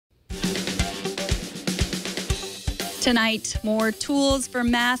Tonight, more tools for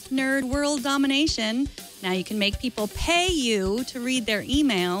math nerd world domination. Now you can make people pay you to read their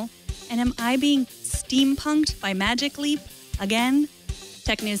email. And am I being steampunked by Magic Leap again?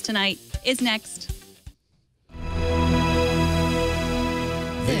 Tech News Tonight is next.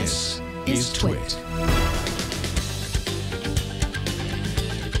 This is Twit.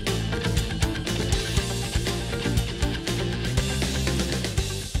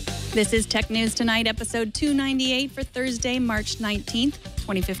 This is Tech News Tonight, episode 298 for Thursday, March 19th,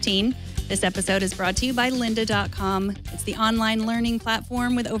 2015. This episode is brought to you by lynda.com. It's the online learning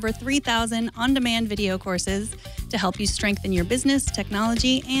platform with over 3,000 on-demand video courses to help you strengthen your business,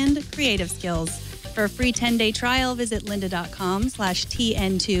 technology, and creative skills. For a free 10-day trial, visit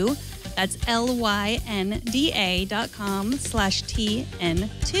lynda.com/TN2. That's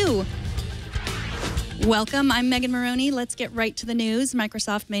LYNDA.com/TN2. Welcome, I'm Megan Morrone. Let's get right to the news.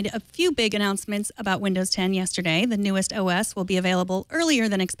 Microsoft made a few big announcements about Windows 10 yesterday. The newest OS will be available earlier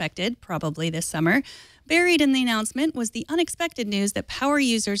than expected, probably this summer. Buried in the announcement was the unexpected news that power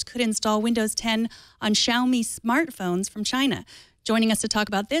users could install Windows 10 on Xiaomi smartphones from China. Joining us to talk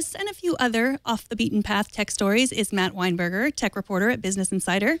about this and a few other off-the-beaten-path tech stories is Matt Weinberger, tech reporter at Business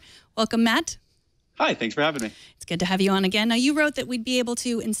Insider. Welcome, Matt. Hi, thanks for having me. It's good to have you on again. Now, you wrote that we'd be able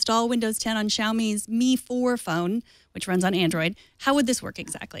to install Windows 10 on Xiaomi's Mi 4 phone, which runs on Android. How would this work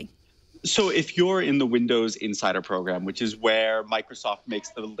exactly? So if you're in the Windows Insider program, which is where Microsoft makes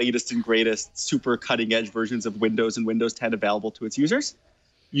the latest and greatest super cutting-edge versions of Windows and Windows 10 available to its users,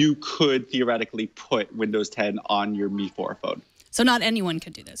 you could theoretically put Windows 10 on your Mi 4 phone. So not anyone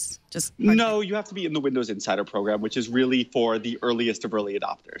could do this? No, you have to be in the Windows Insider program, which is really for the earliest of early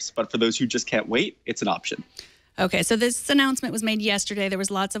adopters. But for those who just can't wait, it's an option. Okay, so this announcement was made yesterday. There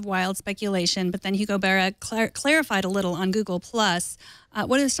was lots of wild speculation, but then Hugo Berra clarified a little on Google+.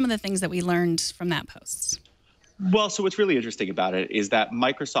 What are some of the things that we learned from that post? Well, so what's really interesting about it is that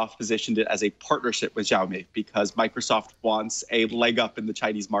Microsoft positioned it as a partnership with Xiaomi because Microsoft wants a leg up in the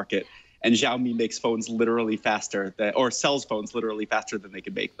Chinese market. And Xiaomi makes phones literally faster, or sells phones literally faster than they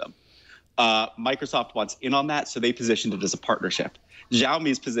can make them. Microsoft wants in on that, so they positioned it as a partnership.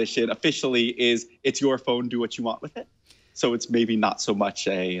 Xiaomi's position officially is it's your phone, do what you want with it. So it's maybe not so much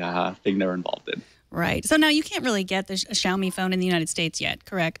a thing they're involved in. Right. So now you can't really get a Xiaomi phone in the United States yet,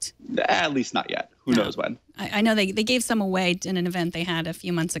 correct? At least not yet. Who knows when? I know they gave some away in an event they had a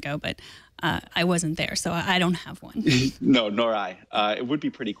few months ago, but I wasn't there, so I don't have one. No, nor I. It would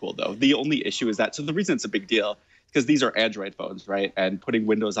be pretty cool, though. The only issue is that, so the reason it's a big deal is because these are Android phones, right? And putting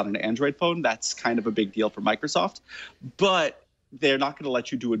Windows on an Android phone, that's kind of a big deal for Microsoft. But they're not going to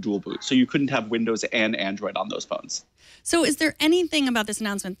let you do a dual boot, so you couldn't have Windows and Android on those phones. So is there anything about this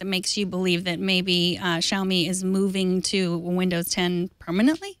announcement that makes you believe that maybe Xiaomi is moving to Windows 10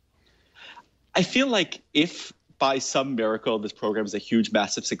 permanently? I feel like if by some miracle this program is a huge,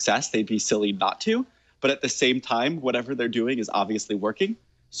 massive success, they'd be silly not to. But at the same time, whatever they're doing is obviously working.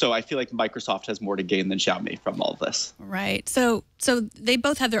 So I feel like Microsoft has more to gain than Xiaomi from all of this. Right. So they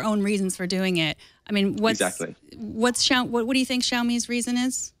both have their own reasons for doing it. I mean, what do you think Xiaomi's reason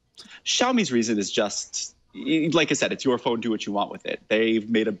is? Xiaomi's reason is just, like I said, it's your phone, do what you want with it. They've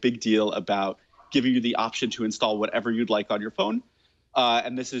made a big deal about giving you the option to install whatever you'd like on your phone.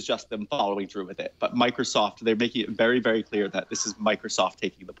 And this is just them following through with it. But Microsoft, they're making it very, very clear that this is Microsoft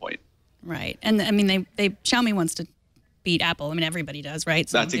taking the point. Right. And I mean, Xiaomi wants to beat Apple. I mean, everybody does, right?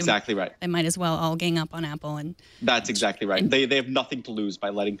 So that's exactly right. They might as well all gang up on Apple. That's exactly right. They have nothing to lose by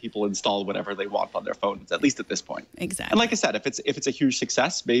letting people install whatever they want on their phones, at least at this point. Exactly. And like I said, if it's a huge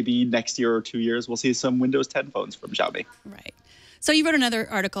success, maybe next year or 2 years, we'll see some Windows 10 phones from Xiaomi. Right. So you wrote another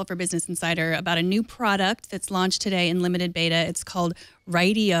article for Business Insider about a new product that's launched today in limited beta. It's called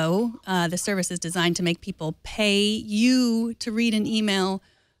Writio. The service is designed to make people pay you to read an email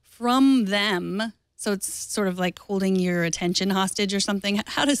from them. So it's sort of like holding your attention hostage or something.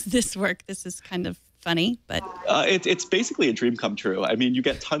 How does this work? This is kind of funny, but... It's basically a dream come true. I mean, you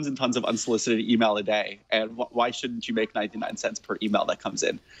get tons and tons of unsolicited email a day. And why shouldn't you make 99 cents per email that comes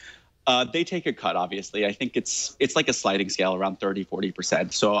in? They take a cut, obviously. I think it's like a sliding scale around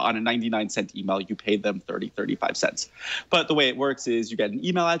 30-40%. So on a 99-cent email, you pay them 35 cents. But the way it works is you get an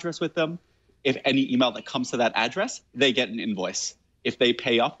email address with them. If any email that comes to that address, they get an invoice. If they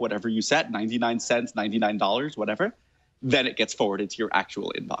pay up whatever you set, 99 cents, $99, whatever, then it gets forwarded to your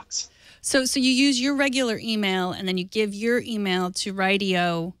actual inbox. So you use your regular email, and then you give your email to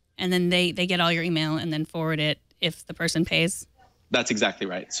Writio, and then they get all your email and then forward it if the person pays? That's exactly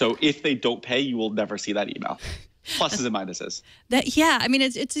right. So if they don't pay, you will never see that email. Pluses and minuses. Yeah, I mean,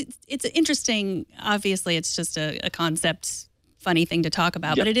 it's interesting. Obviously, it's just a concept funny thing to talk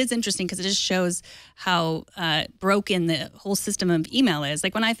about. Yep. But it is interesting because it just shows how broken the whole system of email is.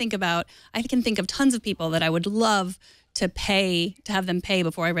 Like when I can think of tons of people that I would love to have them pay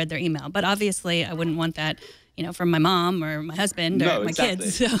before I read their email. But obviously I wouldn't want that, from my mom or my husband or my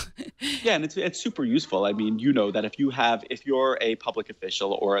kids. So. Yeah, and it's super useful. I mean, that if you're a public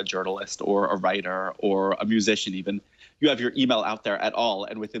official or a journalist or a writer or a musician even, you have your email out there at all,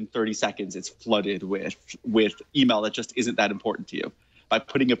 and within 30 seconds, it's flooded with email that just isn't that important to you. By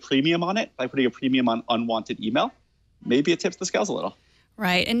putting a premium on it, by putting a premium on unwanted email, maybe it tips the scales a little.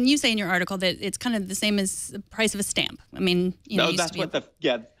 Right, and you say in your article that it's kind of the same as the price of a stamp. I mean, no, that's what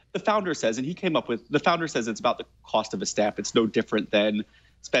the founder says, and the founder says it's about the cost of a stamp. It's no different than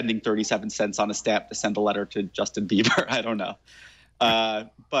spending 37 cents on a stamp to send a letter to Justin Bieber. I don't know,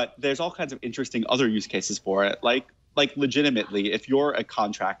 but there's all kinds of interesting other use cases for it, like legitimately, if you're a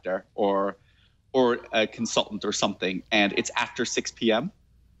contractor or a consultant or something, and it's after 6 p.m.,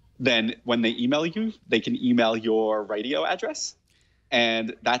 then when they email you, they can email your radio address,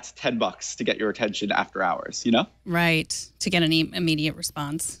 and that's $10 to get your attention after hours. Right, to get an immediate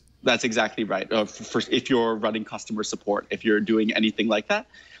response. That's exactly right. If you're running customer support, if you're doing anything like that,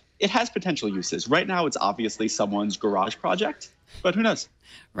 it has potential uses. Right now, it's obviously someone's garage project, but who knows?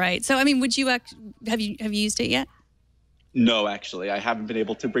 Right. So, I mean, would you have you used it yet? No, actually, I haven't been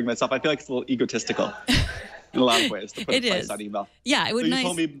able to bring myself. I feel like it's a little egotistical in a lot of ways to put a price on email. Yeah, it would.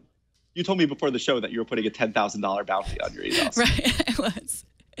 So you told me before the show that you were putting a $10,000 bounty on your emails. Right, I was.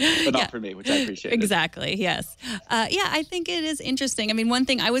 But not for me, which I appreciate. Exactly, yes. I think it is interesting. I mean, one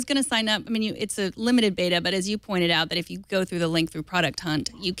thing, I was going to sign up. I mean, it's a limited beta, but as you pointed out, that if you go through the link through Product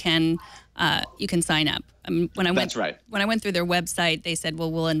Hunt, you can sign up. When I went through their website, they said,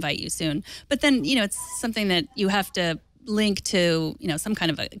 well, we'll invite you soon. But then, it's something that you have to link to, some kind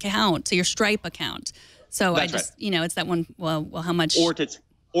of account, to your Stripe account. So it's that one, well, how much?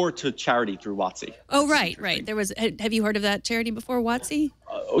 Or to charity through WotC. Oh, right. Have you heard of that charity before, WotC?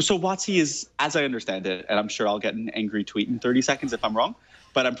 So WotC is, as I understand it, and I'm sure I'll get an angry tweet in 30 seconds if I'm wrong,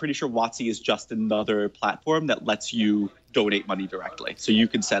 but I'm pretty sure WotC is just another platform that lets you donate money directly. So you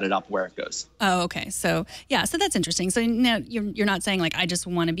can set it up where it goes. Oh, okay. So that's interesting. So now you're not saying like, I just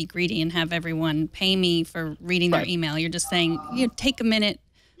want to be greedy and have everyone pay me for reading their email. You're just saying, take a minute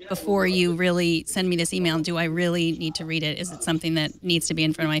before you really send me this email. Do I really need to read it? Is it something that needs to be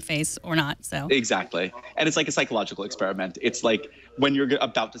in front of my face or not? So exactly. And it's like a psychological experiment. It's like when you're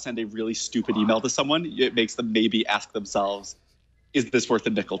about to send a really stupid email to someone, it makes them maybe ask themselves, is this worth a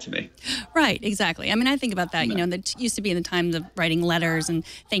nickel to me? Right, exactly. I mean, I think about that, that used to be in the times of writing letters and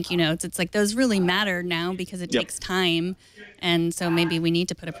thank you notes. It's like those really matter now because it takes time. And so maybe we need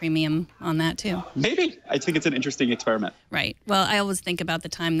to put a premium on that too. Maybe. I think it's an interesting experiment. Right. Well, I always think about the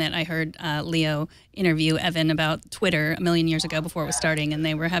time that I heard Leo interview Evan about Twitter a million years ago before it was starting. And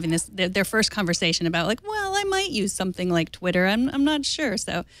they were having their first conversation about like, well, I might use something like Twitter. I'm not sure.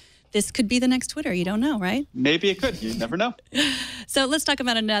 So this could be the next Twitter. You don't know, right? Maybe it could. You never know. So let's talk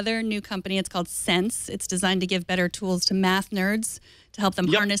about another new company. It's called Sense. It's designed to give better tools to math nerds to help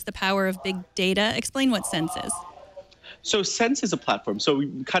them harness the power of big data. Explain what Sense is. So Sense is a platform. So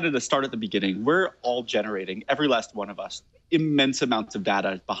kind of to start at the beginning, we're all generating, every last one of us, immense amounts of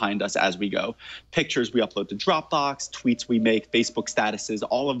data behind us as we go. Pictures we upload to Dropbox, tweets we make, Facebook statuses,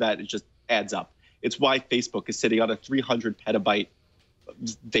 all of that, it just adds up. It's why Facebook is sitting on a 300 petabyte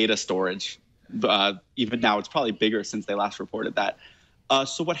data storage. Even now, it's probably bigger since they last reported that.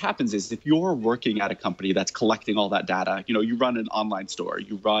 So what happens is if you're working at a company that's collecting all that data, you run an online store,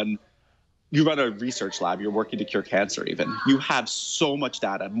 you run a research lab, you're working to cure cancer even, you have so much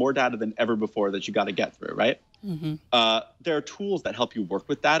data, more data than ever before that you got to get through, right? Mm-hmm. There are tools that help you work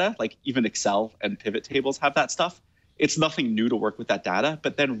with data, like even Excel and pivot tables have that stuff. It's nothing new to work with that data,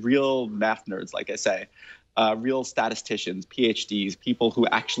 but then real math nerds, like I say, real statisticians, PhDs, people who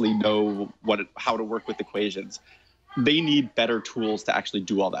actually know how to work with equations, they need better tools to actually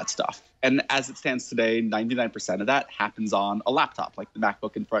do all that stuff. And as it stands today, 99% of that happens on a laptop, like the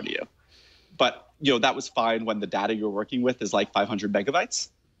MacBook in front of you. But, that was fine when the data you're working with is like 500 megabytes.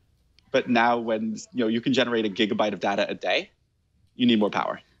 But now when, you can generate a gigabyte of data a day, you need more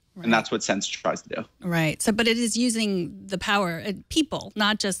power. Right. And that's what Sense tries to do. Right. So, but it is using the power of people,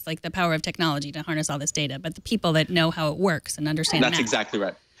 not just like the power of technology to harness all this data, but the people that know how it works and understand That's exactly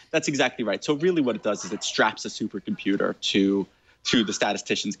right. That's exactly right. So really what it does is it straps a supercomputer to the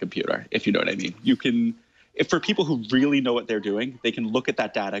statistician's computer, if you know what I mean. If for people who really know what they're doing, they can look at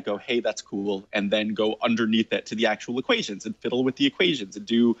that data, go, hey, that's cool, and then go underneath it to the actual equations and fiddle with the equations and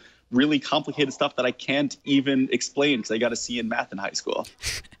do really complicated stuff that I can't even explain because I got a C in math in high school.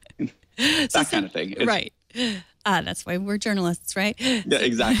 That kind of thing. Right. That's why we're journalists, right? Yeah,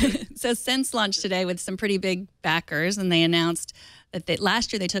 exactly. So Sense launched today with some pretty big backers, and they announced that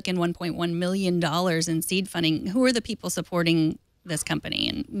last year they took in $1.1 million in seed funding. Who are the people supporting this company?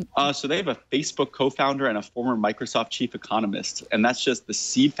 And so they have a Facebook co-founder and a former Microsoft chief economist, and that's just the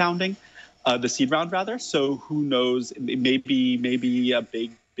seed round rather. So who knows? Maybe a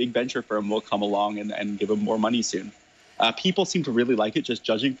big venture firm will come along and give them more money soon. People seem to really like it, just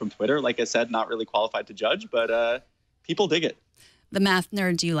judging from Twitter. Like I said, not really qualified to judge, but people dig it. The math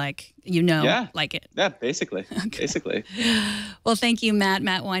nerds you like, like it. Yeah, basically. Okay. Basically. Well, thank you, Matt.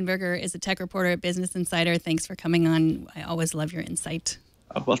 Matt Weinberger is a tech reporter at Business Insider. Thanks for coming on. I always love your insight.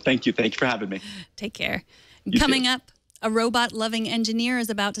 Oh, well, thank you. Thank you for having me. Take care. You Coming too. up, a robot-loving engineer is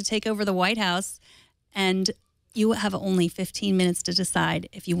about to take over the White House, and you have only 15 minutes to decide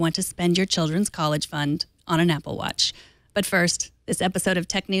if you want to spend your children's college fund on an Apple Watch. But first, this episode of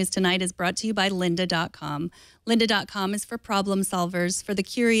Tech News Tonight is brought to you by lynda.com. Lynda.com is for problem solvers, for the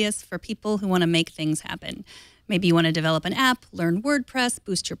curious, for people who want to make things happen. Maybe you want to develop an app, learn WordPress,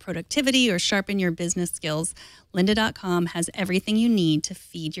 boost your productivity, or sharpen your business skills. Lynda.com has everything you need to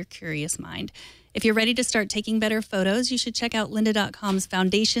feed your curious mind. If you're ready to start taking better photos, you should check out lynda.com's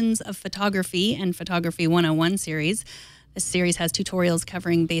Foundations of Photography and Photography 101 series. This series has tutorials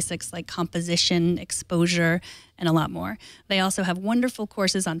covering basics like composition, exposure, and a lot more. They also have wonderful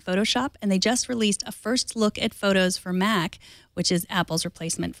courses on Photoshop, and they just released a first look at Photos for Mac, which is Apple's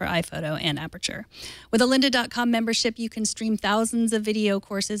replacement for iPhoto and Aperture. With a lynda.com membership, you can stream thousands of video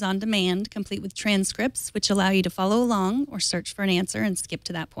courses on demand, complete with transcripts, which allow you to follow along or search for an answer and skip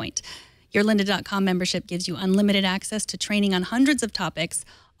to that point. Your lynda.com membership gives you unlimited access to training on hundreds of topics,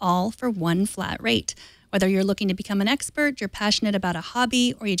 all for one flat rate. Whether you're looking to become an expert, you're passionate about a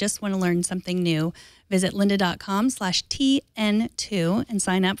hobby, or you just want to learn something new, visit lynda.com/TN2 and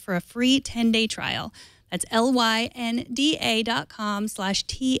sign up for a free 10-day trial. That's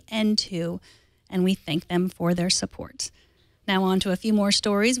lynda.com/TN2, and we thank them for their support. Now on to a few more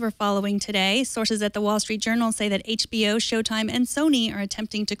stories we're following today. Sources at the Wall Street Journal say that HBO, Showtime, and Sony are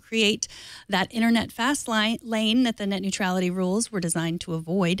attempting to create that internet fast lane that the net neutrality rules were designed to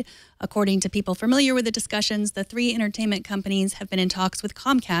avoid. According to people familiar with the discussions, the three entertainment companies have been in talks with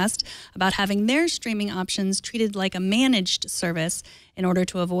Comcast about having their streaming options treated like a managed service in order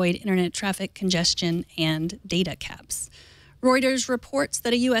to avoid internet traffic congestion and data caps. Reuters reports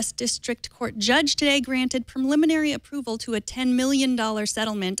that a U.S. District Court judge today granted preliminary approval to a $10 million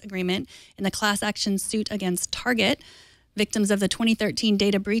settlement agreement in the class action suit against Target. Victims of the 2013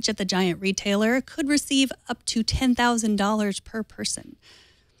 data breach at the giant retailer could receive up to $10,000 per person.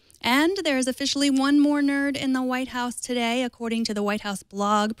 And there is officially one more nerd in the White House today. According to the White House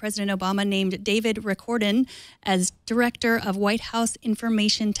blog, President Obama named David Ricordan as Director of White House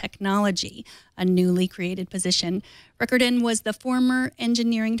Information Technology, a newly created position. Ricordan was the former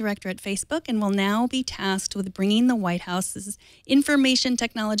engineering director at Facebook and will now be tasked with bringing the White House's information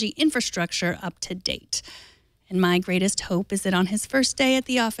technology infrastructure up to date. And my greatest hope is that on his first day at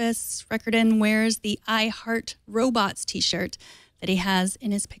the office, Ricordan wears the I Heart Robots t-shirt that he has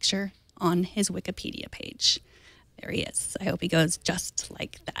in his picture on his Wikipedia page. There he is. I hope he goes just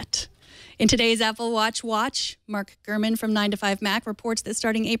like that. In today's Apple Watch, Mark Gurman from 9 to 5 Mac reports that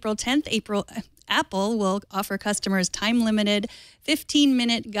starting April 10th, Apple will offer customers time-limited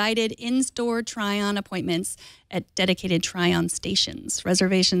 15-minute guided in-store try-on appointments at dedicated try-on stations.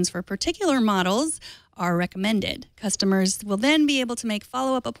 Reservations for particular models are recommended. Customers will then be able to make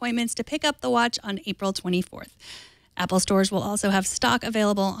follow-up appointments to pick up the watch on April 24th. Apple stores will also have stock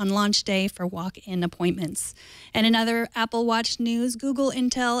available on launch day for walk-in appointments. And in other Apple Watch news, Google,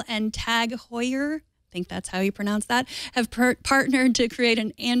 Intel, and Tag Heuer, I think that's how you pronounce that, have partnered to create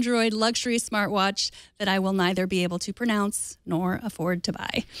an Android luxury smartwatch that I will neither be able to pronounce nor afford to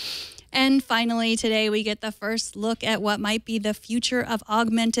buy. And finally, today we get the first look at what might be the future of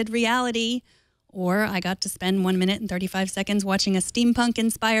augmented reality. Or I got to spend 1 minute and 35 seconds watching a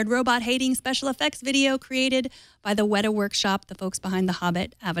steampunk-inspired robot-hating special effects video created by the Weta Workshop, the folks behind The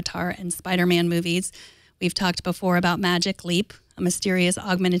Hobbit, Avatar, and Spider-Man movies. We've talked before about Magic Leap, a mysterious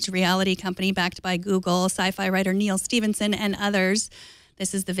augmented reality company backed by Google, sci-fi writer Neil Stephenson, and others.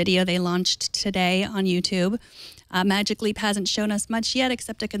 This is the video they launched today on YouTube. Magic Leap hasn't shown us much yet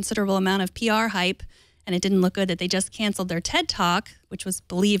except a considerable amount of PR hype. And it didn't look good that they just canceled their TED Talk, which was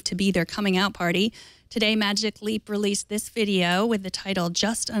believed to be their coming out party. Today, Magic Leap released this video with the title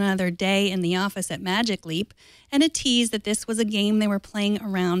Just Another Day in the Office at Magic Leap, and a tease that this was a game they were playing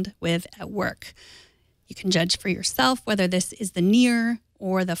around with at work. You can judge for yourself whether this is the near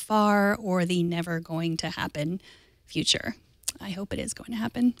or the far or the never going to happen future. I hope it is going to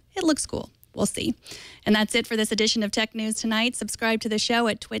happen. It looks cool. We'll see. And that's it for this edition of Tech News Tonight. Subscribe to the show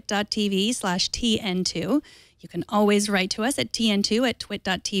at twit.tv/TN2. You can always write to us at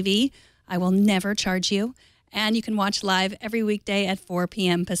tn2@twit.tv. I will never charge you. And you can watch live every weekday at 4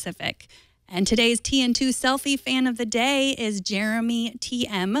 p.m. Pacific. And today's TN2 selfie fan of the day is Jeremy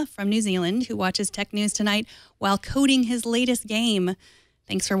TM from New Zealand, who watches Tech News Tonight while coding his latest game.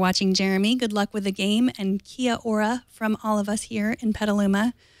 Thanks for watching, Jeremy. Good luck with the game, and kia ora from all of us here in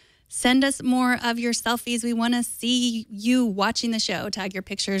Petaluma. Send us more of your selfies. We want to see you watching the show. Tag your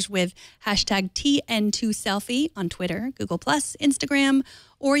pictures with hashtag TN2Selfie on Twitter, Google+, Instagram,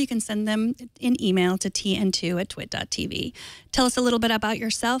 or you can send them in email to tn2@twit.tv. Tell us a little bit about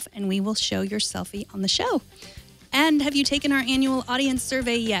yourself, and we will show your selfie on the show. And have you taken our annual audience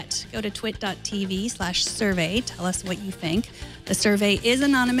survey yet? Go to twit.tv/survey. Tell us what you think. The survey is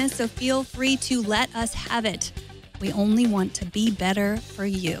anonymous, so feel free to let us have it. We only want to be better for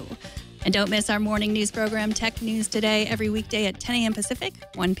you. And don't miss our morning news program, Tech News Today, every weekday at 10 a.m. Pacific,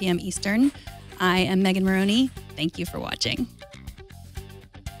 1 p.m. Eastern. I am Megan Morrone. Thank you for watching.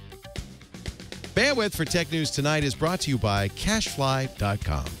 Bandwidth for Tech News Tonight is brought to you by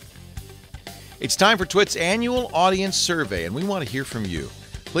Cashfly.com. It's time for Twit's annual audience survey, and we want to hear from you.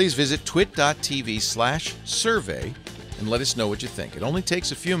 Please visit twit.tv/survey and let us know what you think. It only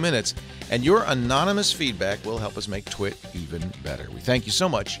takes a few minutes, and your anonymous feedback will help us make Twit even better. We thank you so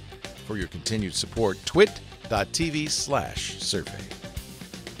much for your continued support. Twit.tv/survey.